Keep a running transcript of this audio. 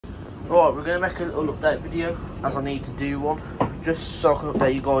Alright, we're going to make a little update video, as I need to do one, just so I can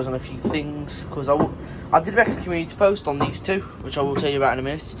update you guys on a few things, because I did make a community post on these two, which I will tell you about in a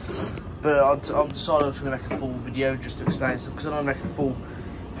minute, but I've decided I'm just going to make a full video just to explain stuff, because I don't want to make a full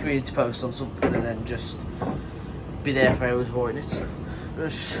community post on something and then just be there for hours writing it.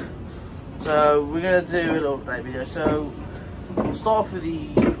 So we're going to do a little update video. So we'll start with the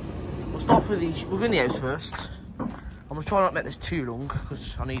we'll go in the house first. I'm going to try not to make this too long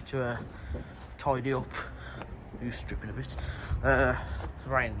because I need to tidy up. Who's dripping a bit. It's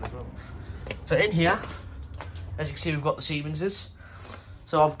raining as well. So in here, as you can see, we've got the Siemenses.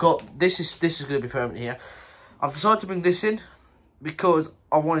 So I've got this is going to be permanent here. I've decided to bring this in because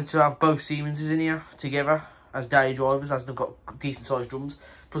I wanted to have both Siemenses in here together as daily drivers, as they've got decent sized drums.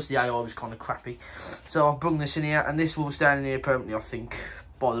 Plus the AI was kind of crappy. So I've brought this in here, and this will be standing here permanently, I think,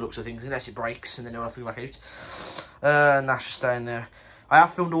 by the looks of things, unless it breaks and then they'll have to go back out. And that's just staying there. I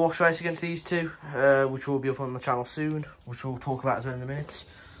have filmed a wash race against these two, which will be up on the channel soon, which we'll talk about as well in a minute.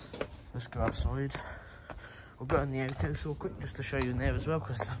 Let's go outside. We'll go in the outhouse real quick just to show you in there as well,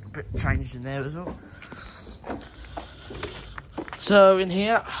 because a bit changed in there as well. So in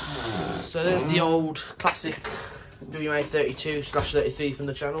here, so there's the old classic WMA32/33 from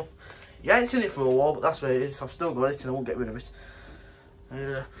the channel. You ain't seen it for a while, but that's where it is. I've still got it and I won't get rid of it.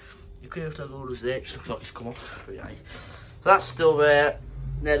 Your clear tag order's there, it just looks like it's come off, but yeah. So that's still there.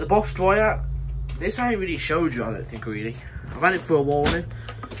 Now the Bosch dryer, this I ain't really showed you, I don't think, really. I've had it for a while now.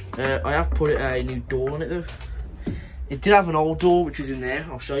 I have put a new door on it though. It did have an old door which is in there,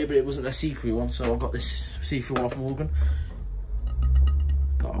 I'll show you, but it wasn't a see-through one, so I got this see-through one off Morgan.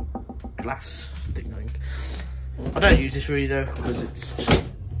 Got a glass thing, I think. I don't use this really though, because it's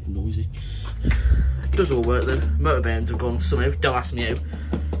noisy. It does all work though. Motor bearings have gone somehow, don't ask me how.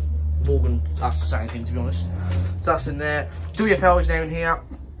 Morgan asked the same thing, to be honest. So that's in there. WFL is now in here.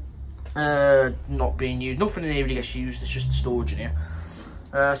 Not being used. Nothing in here really gets used, it's just the storage in here.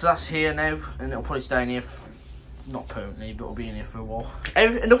 So that's here now, and it'll probably stay in here, not permanently, but it'll be in here for a while.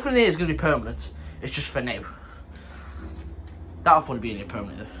 Nothing in here is going to be permanent, it's just for now. That'll probably be in here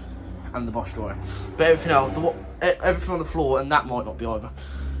permanently though, and the Bosch dryer. But everything else, everything on the floor, and that might not be either.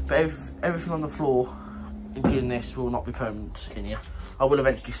 But everything on the floor, including this, will not be permanent in here. I will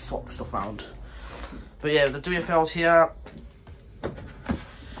eventually swap the stuff around. But yeah, the WFL's here.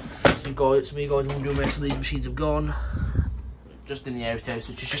 Some of you guys are wondering where some of these machines have gone. Just in the outhouse,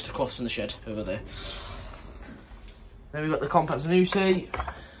 which is just across from the shed over there. Then we've got the Compact Zanussi.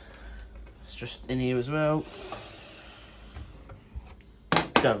 It's just in here as well.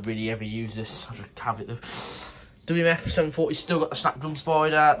 Don't really ever use this, I just have it though. WMF 740 still got the snap drum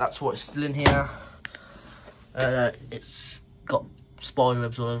spider, that's why it's still in here. It's got spider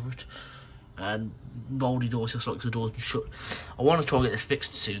webs all over it and mouldy doors, just like the door's been shut. I want to try and get this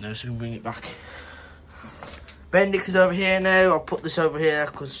fixed soon though, so we can bring it back. Bendix is over here now. I'll put this over here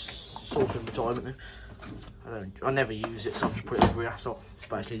because sort of retirement now. I never use it, so I'll just put it over here. So it's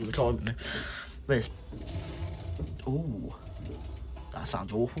basically the retirement now. But it's, ooh, that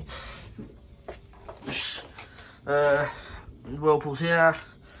sounds awful. Whirlpool's here,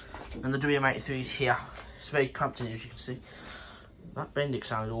 and the WM83 is here. It's very cramped in here, as you can see. That Bendix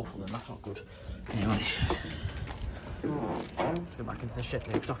sounded awful then, that's not good. Anyway, let's go back into the shed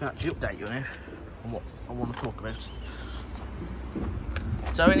now, because I can actually update you now on what I want to talk about.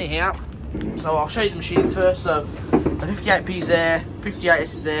 So in here, so I'll show you the machines first. So the 58P's there,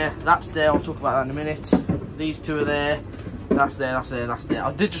 58S is there, that's there, I'll talk about that in a minute. These two are there, that's there, that's there, that's there.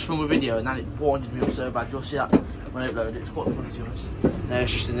 I did just film a video and then it winded me up so bad, you'll see that when I upload it. It's quite funny, to be honest. No,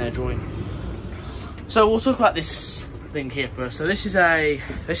 it's just in there drawing. So we'll talk about this thing here first. So this is the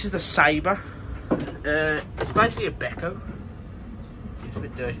Sabre. It's basically a Beko. It's a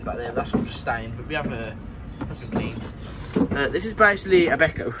bit dirty back there, but that's all just stained. But we have that's been cleaned. This is basically a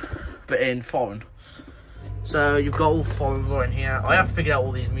Beko, but in foreign. So you've got all foreign right in here. I have figured out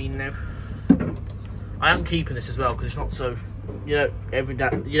what these mean now. I am keeping this as well because it's not so, every day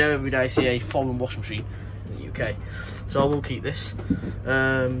you see a foreign washing machine in the UK. So I will keep this.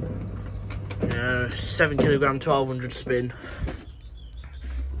 7 kilogram, 1200 spin.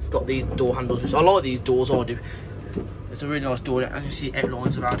 Got these door handles, which I like these doors, I do. It's a really nice door, and you see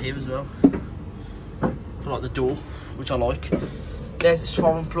outlines around here as well. I like the door, which I like. There's this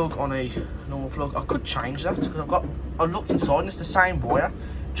foreign plug on a normal plug. I could change that because I looked inside and it's the same wire,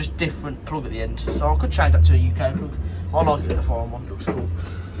 just different plug at the end. So I could change that to a UK plug. I like it with the foreign one, looks cool.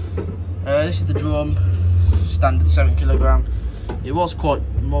 This is the drum, standard 7 kilogram. It was quite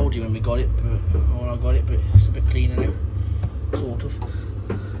mouldy when I got it, but it's a bit cleaner now, sort of.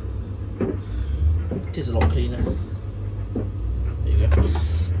 It is a lot cleaner. There you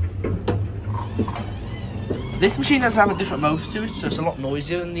go. This machine has to have a different motor to it, so it's a lot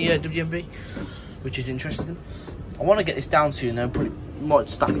noisier than the WMD, which is interesting. I want to get this down soon though, might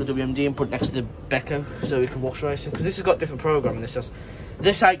stack the WMD and put it next to the Beko so we can wash racing, because this has got different programming.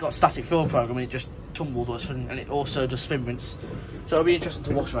 This ain't got static fill programming, it just tumbles and it also does spin rinse, so it'll be interesting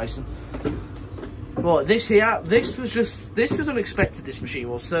to wash racing. Right, this was unexpected, this machine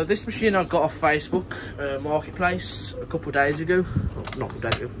was. So this machine I got off Facebook Marketplace a couple of days ago. Not a couple of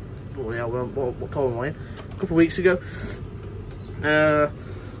days ago, what time am I in? A couple of weeks ago.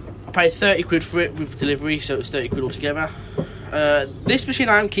 I paid 30 quid for it with delivery, so it was 30 quid altogether. This machine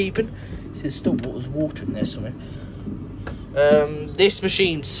I am keeping. There's still water in there somewhere. This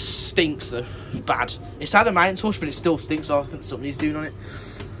machine stinks though, bad. It's had a maintenance wash, but it still stinks, so I think somebody's doing on it.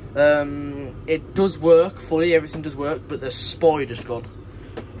 It does work fully, everything does work, but the spider's gone.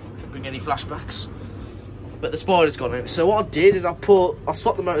 Bring any flashbacks? But the spider's gone in it. So what I did is I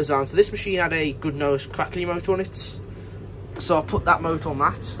swapped the motors down. So this machine had a good nose crackly motor on it. So I put that motor on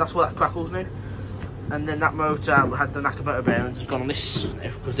that. That's why that crackles now. And then that motor had the Nakamoto bearings. It's gone on this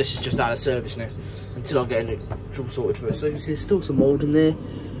now, because this is just out of service now until I get a drum sorted for it. So you can see there's still some mould in there.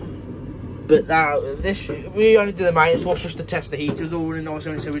 But we only did the maintenance wash just to test the heater. It was all really nice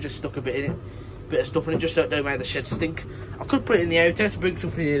on it, so we just stuck a bit in it, bit of stuff in it, just so it don't make the shed stink. I could put it in the outhouse to bring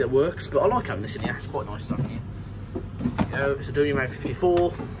something in here that works, but I like having this in here. It's quite nice stuff in here. It's a WMA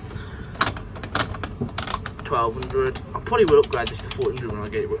 54, 1200. I probably will upgrade this to 400 when I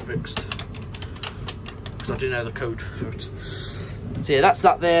get it fixed, because I do know the code for it. So yeah, that's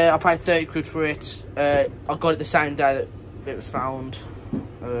that there. I paid 30 quid for it. I got it the same day that it was found.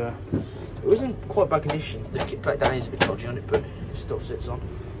 It was in quite bad condition. The kit plate down here is a bit dodgy on it, but it still sits on.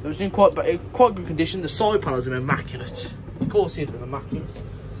 It was in quite good condition. The side panels are immaculate. You can't see it, but immaculate.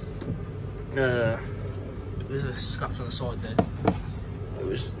 There's a scratch on the side there. It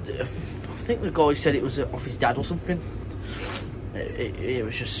was. I think the guy said it was off his dad or something. It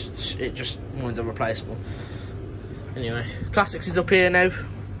was just. It just wanted a replaceable. Anyway, Classics is up here now.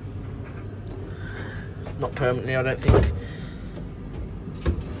 Not permanently, I don't think.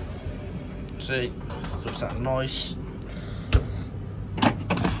 See, so it's that nice.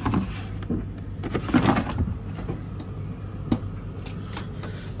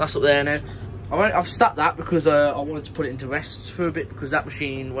 That's up there now. I've stacked that because I wanted to put it into rest for a bit, because that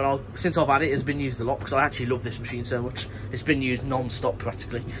machine, since I've had it, has been used a lot, because I actually love this machine so much. It's been used non-stop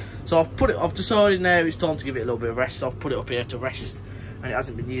practically. So I've decided now it's time to give it a little bit of rest. So I've put it up here to rest, and it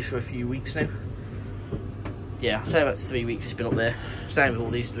hasn't been used for a few weeks now. Yeah, I'd say about 3 weeks it's been up there. Same with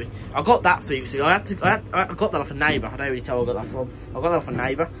all these three. I got that 3 weeks ago. I got that off a neighbour. I don't really tell where I got that from. I got that off a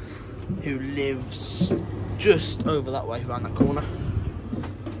neighbour who lives just over that way, around that corner.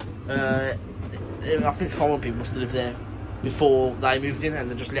 I think foreign people must have lived there before they moved in, and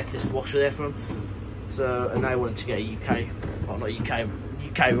they just left this washer there for them. So, and they wanted to get a UK, well not UK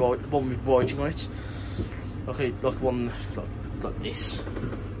one with writing on it, like one like this.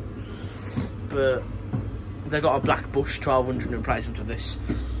 But they got a Black Bush 1200 in replacement of this,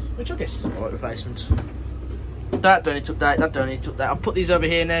 which I guess is an alright replacement. That don't need to update, that don't need to update. I've put these over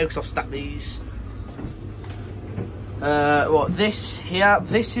here now because I've stacked these. Well, this here,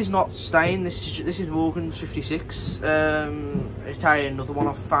 this is not staying. This is Morgan's 56. I'll tell you another one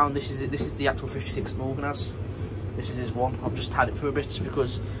I've found. This is the actual 56 Morgan has. This is his one. I've just had it for a bit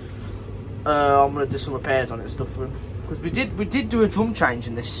because I'm gonna do some repairs on it and stuff for him. Because we did do a drum change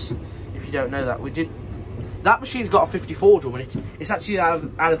in this. If you don't know that, we did. That machine's got a 54 drum in it. It's actually out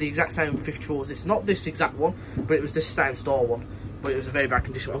of the exact same 54 as this. Not this exact one, but it was this same style one. But it was a very bad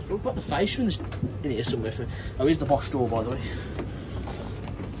condition. I've got the face in here somewhere. Oh, here's the Bosch door, by the way.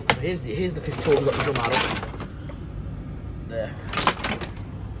 So here's the 54 we've got the drum out of. There.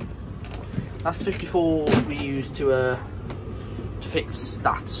 That's the 54 we used to fix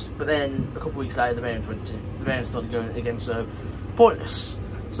that. But then a couple of weeks later, the bearings started going again, so pointless.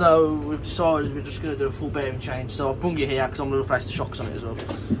 So we've decided we're just going to do a full bearing change. So I've brung you here because I'm going to replace the shocks on it as well,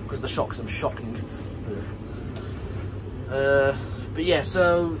 because the shocks are shocking. But yeah,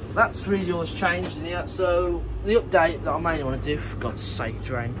 so that's really all that's changed in here. So the update that I mainly want to do, for God's sake,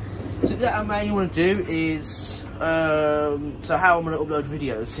 Drain. So that I mainly want to do is so how I'm going to upload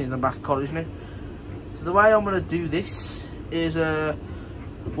videos since I'm back at college now. So the way I'm going to do this is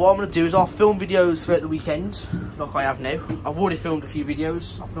what I'm going to do is I'll film videos throughout the weekend, like I have now. I've already filmed a few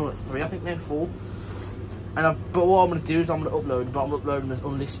videos. I've filmed like 3, I think now, 4. But what I'm going to do is I'm going to upload, but I'm uploading them as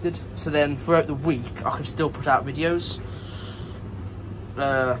unlisted. So then throughout the week, I can still put out videos.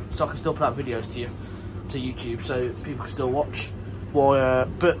 So I can still put out videos to YouTube, so people can still watch.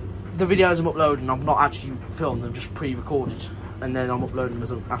 But the videos I'm uploading, I'm not actually filming them, just pre-recorded. and then I'm uploading them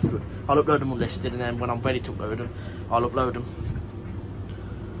as after. I'll upload them unlisted, and then when I'm ready to upload them, I'll upload them.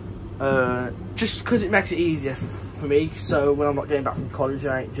 Just because it makes it easier for me, so when I'm not getting back from college,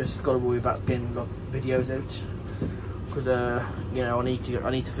 I ain't just got to worry about getting like, videos out. Because you know, I need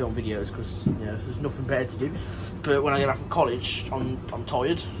to film videos because you know there's nothing better to do. But when I get back from college, I'm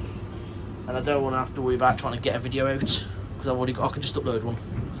tired, and I don't want to have to worry about trying to get a video out because I can just upload one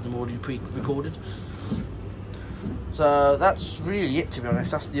because I'm already pre-recorded. So that's really it, to be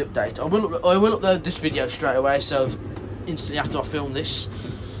honest. That's the update. I will upload this video straight away. So instantly after I film this,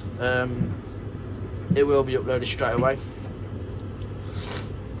 it will be uploaded straight away.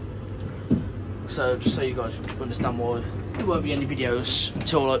 So just so you guys understand why there won't be any videos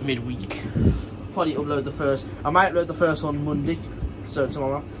until like midweek. Probably upload the first. I might upload the first one Monday, so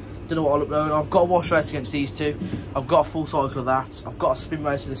tomorrow. Don't know what I'll upload. I've got a wash race against these two. I've got a full cycle of that. I've got a spin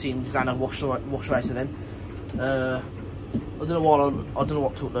race with the Seaman Designer wash race of them. I don't know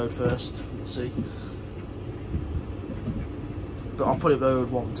what to upload first. We'll see. But I'll probably upload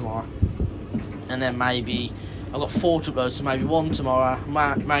one tomorrow, and then maybe I've got 4 to upload. So maybe one tomorrow,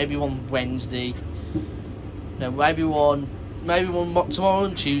 maybe one Wednesday. No, maybe one tomorrow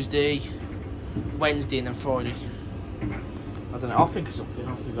and Tuesday, Wednesday, and then Friday. I don't know. I'll think of something.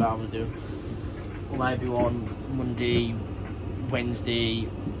 I'll figure out what I'm gonna do. Or maybe one Monday, Wednesday,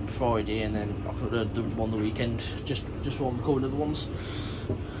 Friday, and then I'll upload the one the weekend. Just one recording of the ones.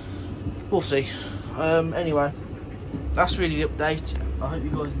 We'll see. Anyway, that's really the update. I hope you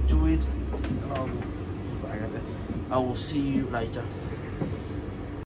guys enjoyed, and I will see you later.